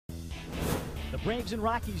The Braves and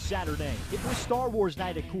Rockies Saturday. It was Star Wars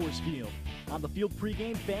night at Coors Field. On the field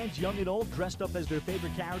pregame, fans young and old dressed up as their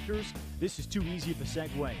favorite characters. This is too easy of a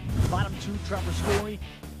segue. Bottom two, Trevor Story.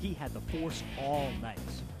 He had the force all night.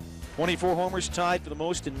 24 homers, tied for the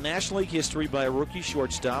most in National League history by a rookie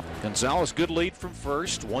shortstop. Gonzalez, good lead from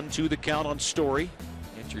first. 1-2 the count on Story.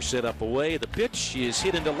 Pitcher set up away. The pitch is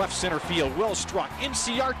hit into left center field. Well struck.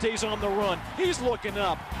 Inciarte's on the run. He's looking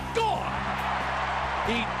up. Gone!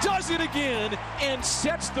 He does it again and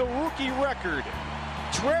sets the rookie record.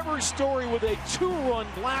 Trevor Story with a 2-run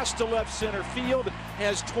blast to left center field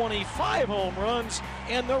has 25 home runs,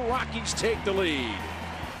 and the Rockies take the lead.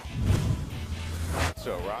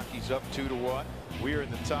 So Rockies up 2-1. We're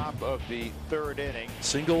in the top of the third inning.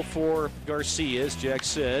 Single for Garcia, as Jack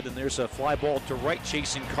said, and there's a fly ball to right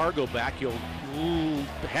chasing Cargo back. He'll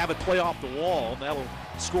have it play off the wall, and that'll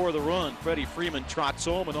score the run. Freddie Freeman trots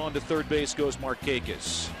home, and on to third base goes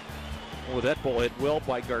Markakis. Oh, that ball hit well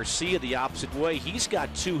by Garcia the opposite way. He's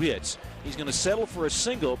got 2 hits. He's going to settle for a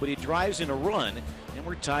single, but he drives in a run, and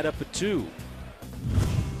we're tied up at 2.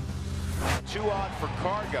 2 on for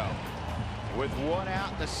Cargo with 1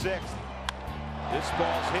 out in the 6th. This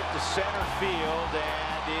ball's hit to center field,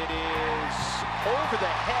 and it is over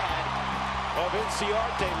the head of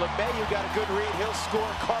Inciarte. LeMahieu got a good read. He'll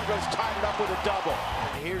score. Cargo's tied it up with a double.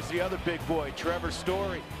 And here's the other big boy, Trevor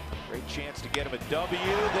Story. Great chance to get him a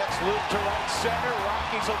W. That's looped to right center.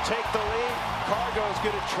 Rockies will take the lead. Cargo's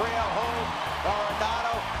going to trail home.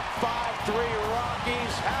 Arenado, 5-3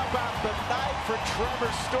 Rockies. How about the night for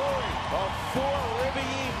Trevor Story? A 4-ribby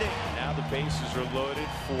evening. Now the bases are loaded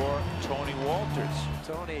for Tony Walters.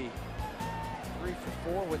 Tony 3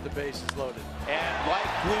 for 4 with the bases loaded. And like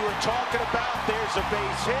we were talking about, there's a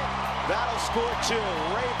base hit. That'll score 2.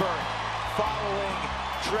 Rayburn following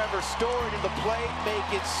Trevor Story to the plate,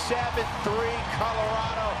 make it 7-3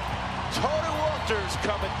 Colorado. Tony Walters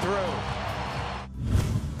coming through.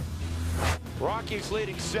 Rockies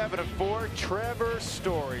leading 7-4. Trevor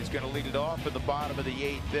Story is going to lead it off in the bottom of the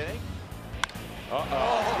 8th inning. He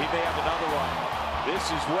may have another one. This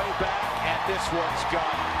is way back, and this one's gone.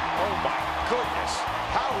 Oh my goodness,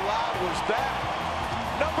 how loud was that?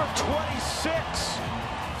 Number 26,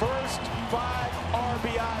 first 5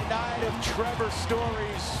 RBI night of Trevor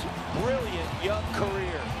Story's brilliant young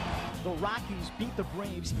career. The Rockies beat the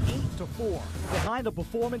Braves 8-4. Behind a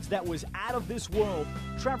performance that was out of this world,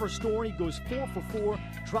 Trevor Story goes 4 for 4,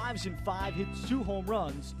 drives in 5, hits 2 home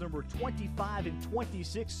runs, number 25 and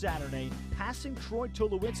 26 Saturday, passing Troy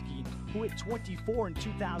Tulowitzki, who hit 24 in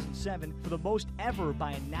 2007 for the most ever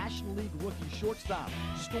by a National League rookie shortstop.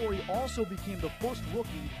 Story also became the first rookie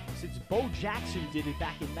since Bo Jackson did it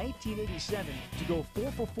back in 1987 to go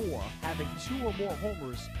 4 for 4, having 2 or more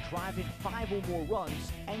homers, driving 5 or more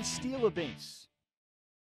runs, and steal a base.